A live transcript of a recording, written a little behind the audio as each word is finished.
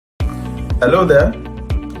Hello there,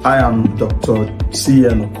 I am Dr.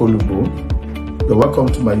 C.N. Okolubo. You're welcome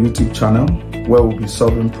to my YouTube channel where we'll be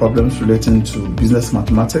solving problems relating to business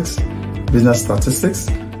mathematics, business statistics,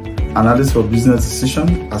 analysis for business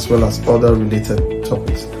decision, as well as other related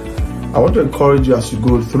topics. I want to encourage you as you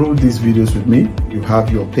go through these videos with me, you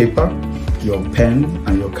have your paper, your pen,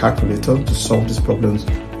 and your calculator to solve these problems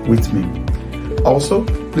with me. Also,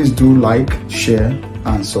 please do like, share,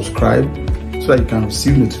 and subscribe so that you can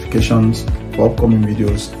receive notifications for upcoming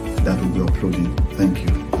videos that we'll be uploading. Thank you.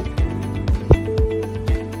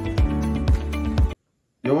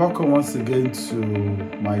 You're welcome once again to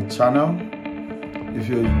my channel. If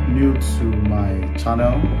you're new to my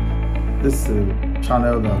channel, this is a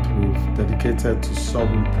channel that we've dedicated to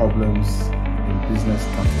solving problems in business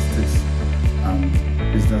statistics and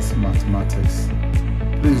business mathematics.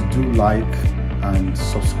 Please do like and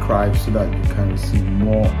subscribe so that you can receive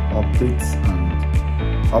more updates and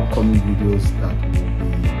upcoming videos that we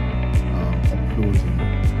will be uploading.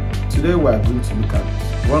 Today we are going to look at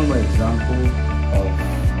one more example of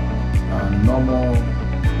a normal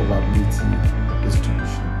probability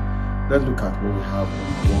distribution. Let's look at what we have on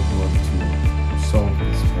the workboard to solve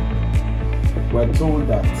this problem. We're told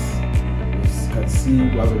that, as you can see,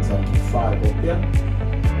 we have example 5 up here.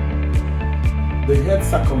 The head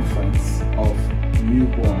circumference of a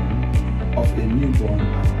newborn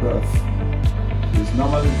at birth is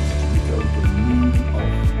normally distributed with a mean of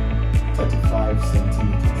 35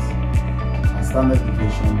 centimeters and standard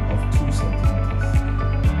deviation of 2 centimeters.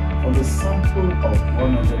 From the sample of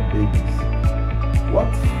 100 babies,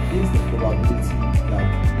 what is the probability that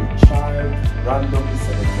a child randomly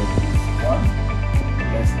selected is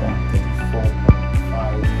 1 less than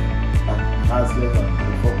 34.5 and has less than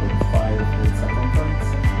 34.5 head circumference,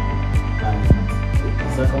 and the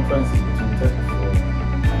circumference is between 34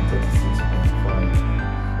 and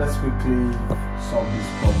 36.5. Let's quickly solve this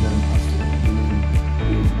problem as we do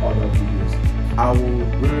in other videos. I will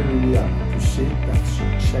really appreciate that you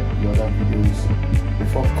check the other videos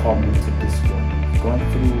before coming to this one. We've gone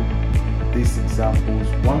through these examples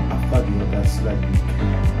one after the other so that you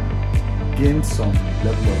can gain some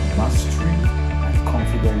level of mastery and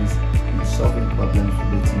confidence in solving problems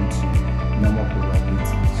relating to normal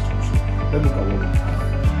probability distribution. Let's look at what we have.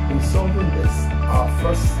 In solving this, our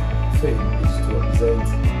first thing is to represent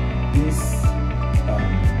this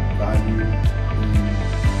value in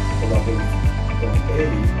probability. From A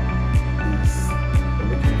is we're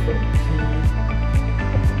looking for P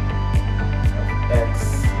of X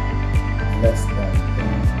less than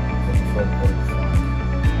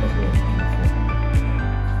 34.5. That's what we're looking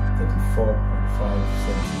for. 34.5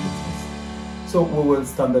 centimeters. So we will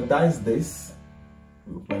standardize this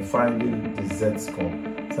by finding the z-score.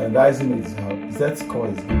 Standardizing is how z-score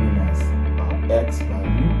is given as our x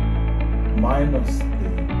value minus the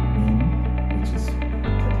mean, which is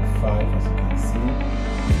 35 as you can see,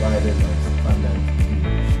 divided by standard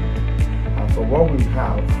deviation. And for what we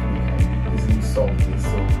have, we can easily solve this.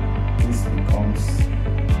 So this becomes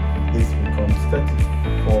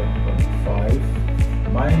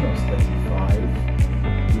 34.5 minus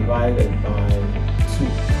 35 divided by 2. 2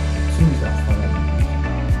 is our standard deviation.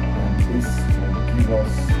 And this will give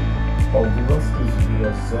us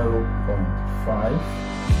 0.5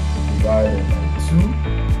 divided by 2.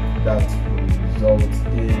 That will result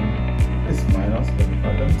in this minus the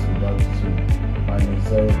pattern, so that's 2 minus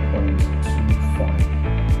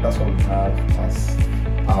 0.25. That's what we have as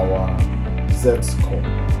our z-score.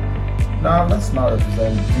 Now let's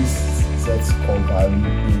represent this z-score value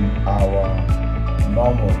in our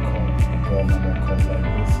normal curve. Like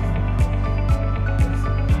this.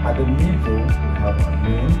 At the middle, we have our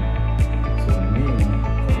mean. So mean,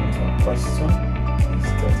 according to our question, is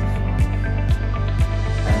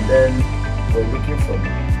 35. And then we're looking for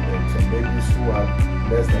some babies who have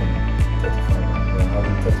less than 35. We're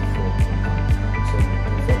having 34. So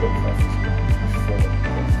 34.5 is before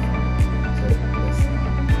 35. So less than this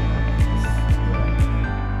here.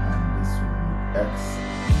 And this will be X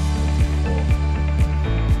is 34.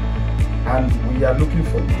 And we are looking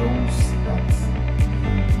for those that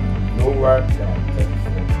lower than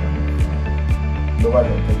 34.5, lower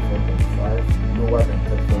than 34.5, lower than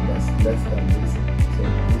 34, that's less than this. So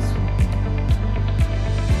this will be,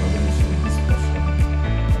 we're going to show this portion.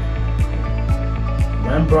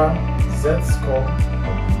 Remember, z-score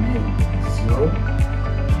of the mean is 0,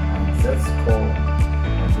 and z-score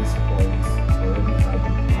at this point already have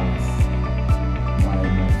it as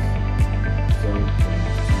minus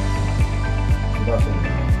 0.25. So that's what we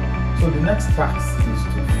have. So the next task is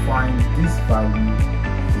to find this value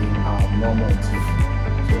in our normal table.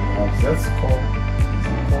 So we have z-score is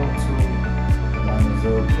equal to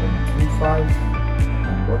 35,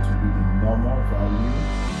 and what will be the normal value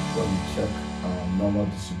when we check our normal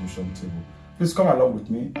distribution table. Please come along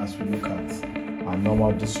with me as we look at our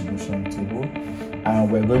normal distribution table,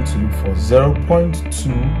 and we're going to look for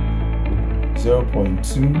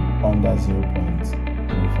 0.2 under 0.05.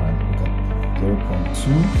 Look at 0.2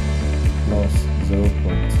 plus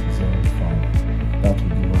 0.05. That will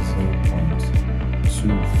give us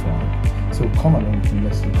 0.25. So come along with me,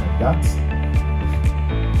 let's look at that.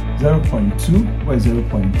 0.2, where is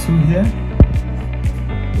 0.2 here?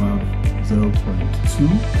 Well, 0.2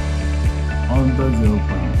 under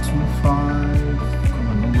 0.25. Come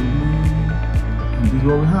along with me. And this is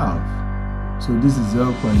what we have. So this is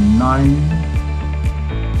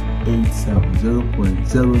 0.987,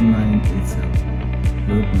 0.0987,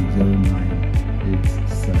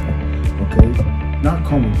 0.0987. Okay, now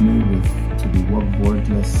come with me to the workboard.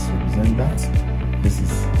 Let's represent that. This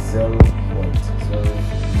is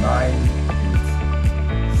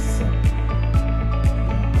 0.0987.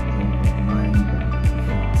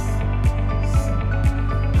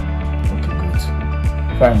 Okay, good.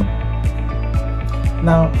 Fine.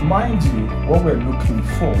 Now, mind you, what we're looking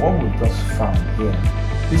for, what we just found here,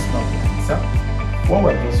 is not the answer. What we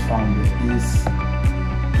just found is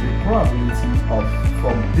the probability of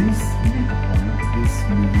from this midpoint, this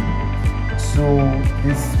mean, to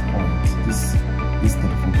this point, this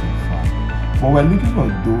 34.5. But we're looking for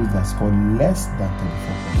those that score less than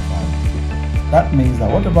 34.5. That means that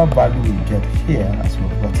whatever value we get here, as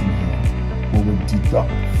we've gotten here, we will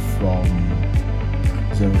deduct from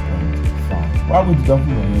 0.5. Why would we deduct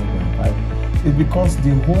from 0.5? It's because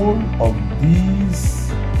the whole of this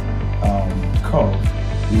curve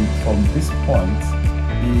from this point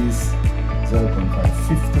is 0.5,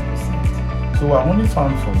 50%. So we're only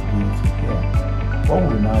found from here to here. What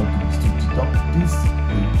we now do is to deduct this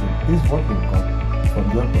is what we got from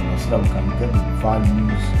the other one, so that we can get the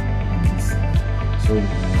values on this side. So we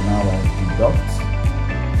will now deduct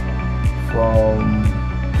from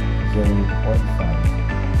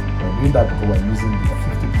 0.5. We're doing that because we're using the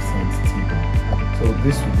 50% table. So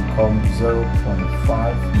this will become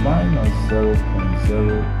 0.5 minus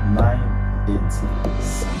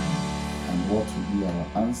 0.0987. And what will be our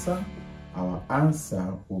answer? Our answer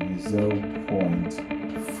will be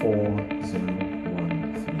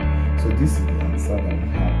 0.4013. So this is the answer that we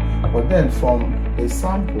have. But then from a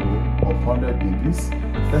sample of 100 babies,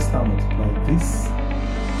 let's now multiply this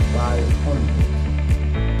by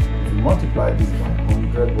 100. If we multiply this by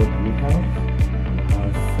 100, what do we have? We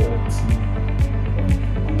have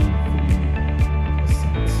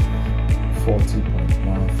 40.13%.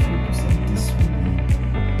 40.13%. This will be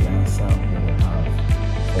the answer we will have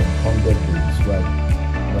from 100 babies. Right?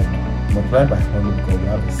 Multiply by 100 because we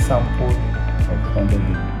have a sample of 100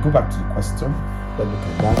 babies. Go back to the question. Let's look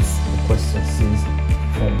at that. The question says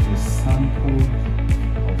from a sample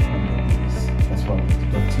of 100 babies. That's what we're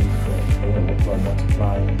deducting from. We're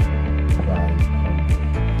multiplying by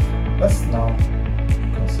 100. Let's now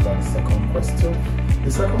consider the second question.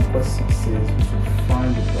 The second question says we should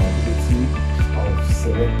find the probability of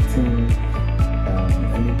selecting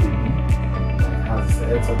any baby that has a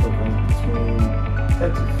head circumference between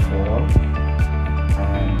 34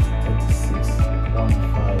 and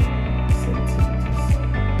 36.5 centimeters.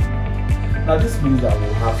 Now this means that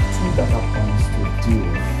we'll have two data points to deal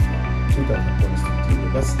with.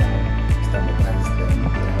 Let's now standardize them. We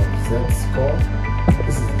have Z-score.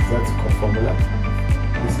 This is the Z-score formula.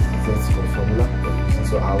 This is the Z-score formula.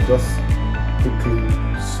 So I'll just quickly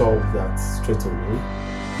solve that straight away.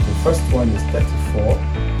 The first one is 34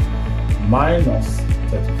 minus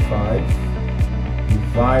 35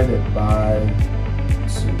 divided by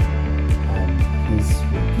 2. And this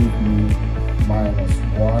will give me minus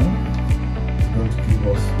 1. It's going to give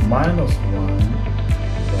us minus 1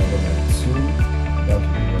 divided by 2. That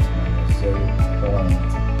will give us minus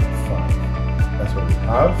 0.5. That's what we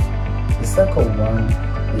have. The second one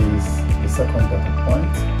is the second data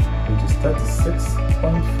point, which is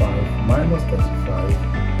 36.5 minus 35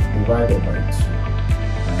 divided by 2.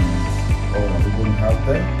 And what are we going to have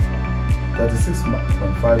there?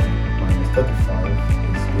 36.5 minus 35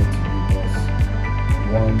 is going to give us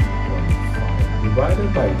 1.5. Divided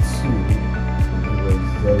by 2 will give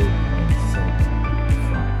us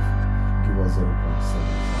 0.75. Give us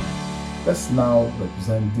 0.75. Let's now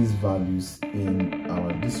represent these values in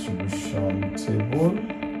our distribution table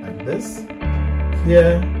like this.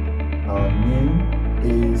 Here, our mean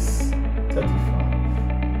is 35.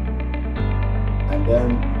 And then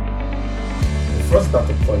the first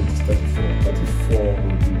data point is 34. 34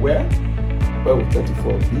 will be where? Where will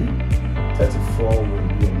 34 be? 34 will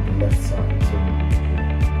be on the left side. So we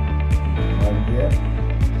go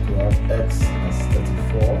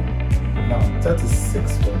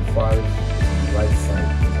 5 is on the right side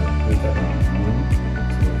because I'm greater than the mean.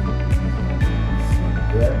 So this one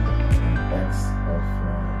there, x of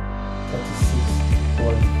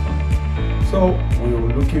 36.5. So we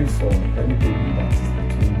were looking for any baby that is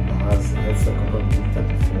between, that has a head circumference between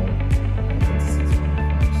 34 and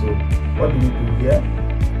 36.5. So what do we do here?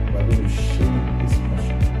 We're going to shape this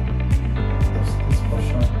portion. That's this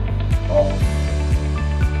portion of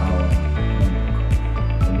our number.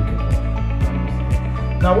 We're looking for values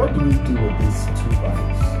here. Now what do we do with these two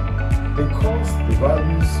values? Because the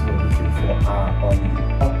values we're looking for are on the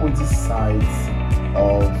opposite sides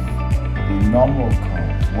of the normal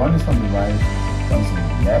curve. One is on the right, one is on the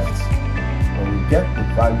left. When we get the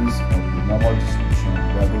values of the normal distribution,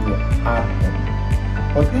 we're going to add them.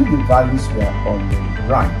 But if the values were on the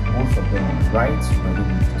right, both of them on the right, we're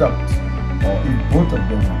going to deduct. Or if both of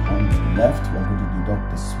them are on the left, we're going to deduct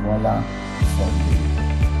the smaller from the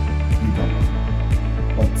bigger one.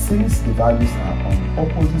 But since the values are on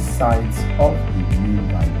opposite sides of the mean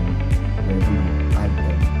value, we're going to add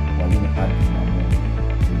them. We're going to add the normal,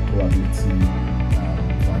 the probability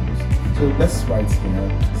values. So let's write here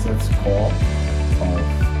z-score of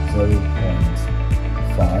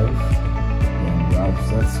 0.5. Then we have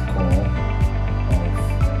z-score of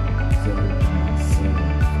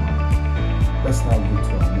 0.75. Let's now go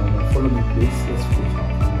to our normal. Follow me please. Let's go to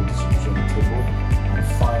our normal distribution table and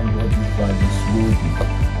find what these values will be.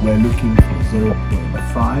 We're looking for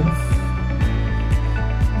 0.5.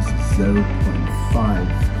 This is 0.5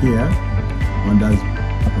 here. Under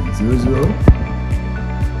 0.00.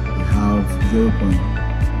 We have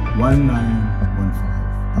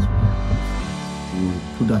 0.1915. That's what we'll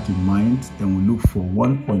put that in mind. Then we'll look for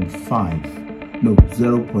 1.5. No,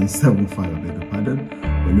 0.75. I beg your pardon.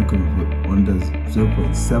 We're looking for under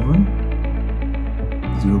 0.7,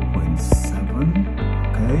 0.7,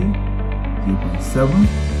 okay, 0.7,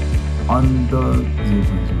 under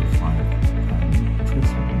 0.05. Can you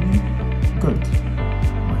trace with me? Good.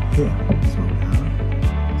 Right here, so we have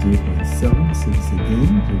 0.7. Say this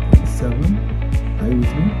again, 0.7. Are you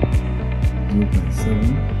with me?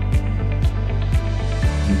 0.7,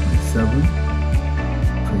 0.7.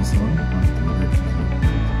 Trace on until we get to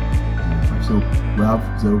 0.05. So we have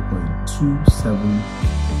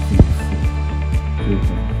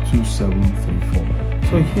 0.2734.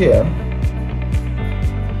 So here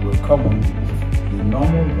will come on the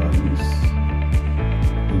normal values.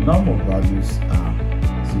 The normal values are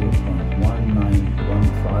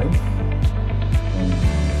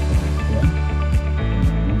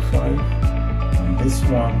 0.1915 and this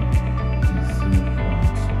one is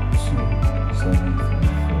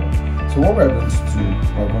 0.2734. So what we're going to do,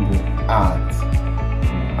 we're going to add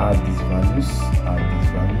these values, it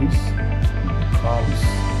becomes,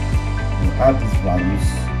 we add these values,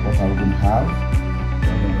 what are we going to have?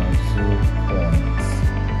 We're going to have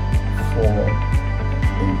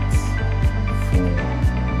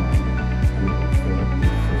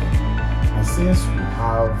 0.484. And since we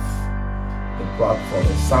have the plot for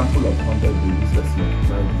the sample of 100 babies, let's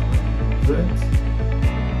multiply this by 100.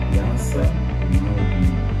 The answer will now be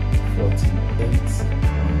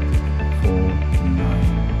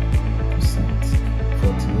 48.49%.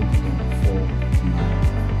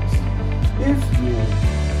 48.49%. If you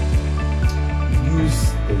use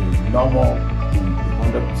a normal in the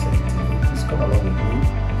 100% table, please come along with me.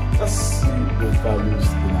 Let's see the values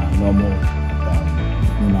in our normal,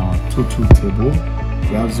 in our total table. We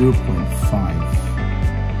have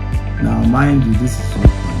 0.5. Now, mind you, this is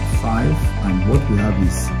 0.5, and what we have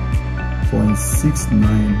is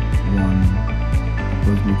 0.691,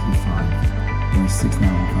 approximately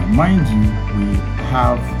 5.6915. Mind you, we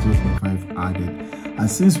have 0.5 added, and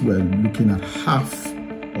since we're looking at half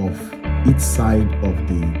of each side of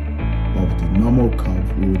the normal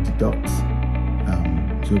curve, we will deduct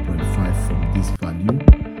 0.5 from this value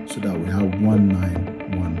so that we have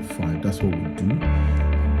 1915. That's what we do.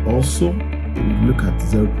 Also, if we look at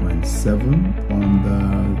 0.7 under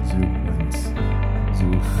 0.05, so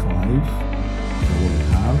what we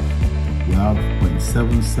have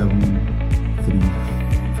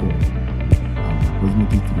 0.7734,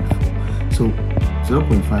 approximately 34. So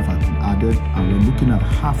 0.5 has been added, and we're looking at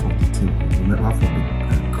half of the table, half of the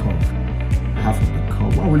curve. Half of the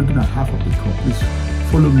curve. While we're looking at half of the curve, please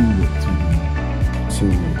follow me to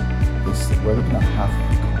this. We're looking at half of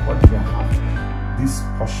the curve. What do we have? This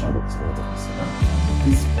portion is what I consider, and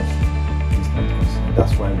this portion is not considered.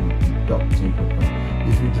 That's why we deduct 0.5.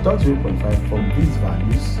 If you deduct 0.5 from these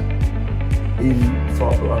values in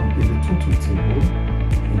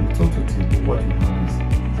the total table, what you have is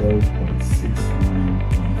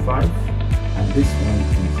 0.6915, and this one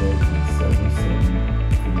is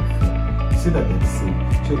 0.7734. You see that it's the same.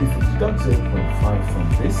 So if you deduct 0.5 from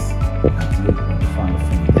this and 0.5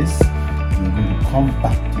 from this, you're going to come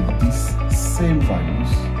back to these same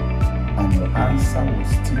values, and your answer will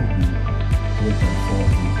still be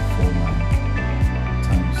 0.4849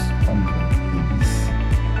 times 100 babies.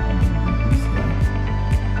 100 babies here.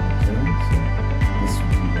 Okay, so this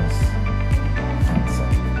will give us answer.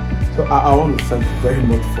 So I want to thank you very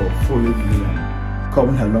much for following me and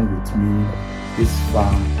coming along with me this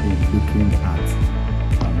far in looking at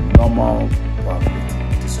normal probability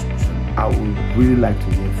distribution. I would really like to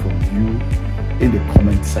hear from you in the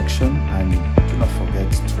comment section, and do not forget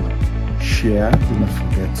to share, do not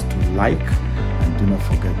forget to like, and do not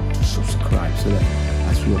forget to subscribe, so that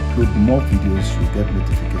as we upload more videos you get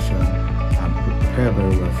notification and prepare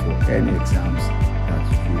very well for any exams that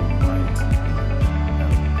you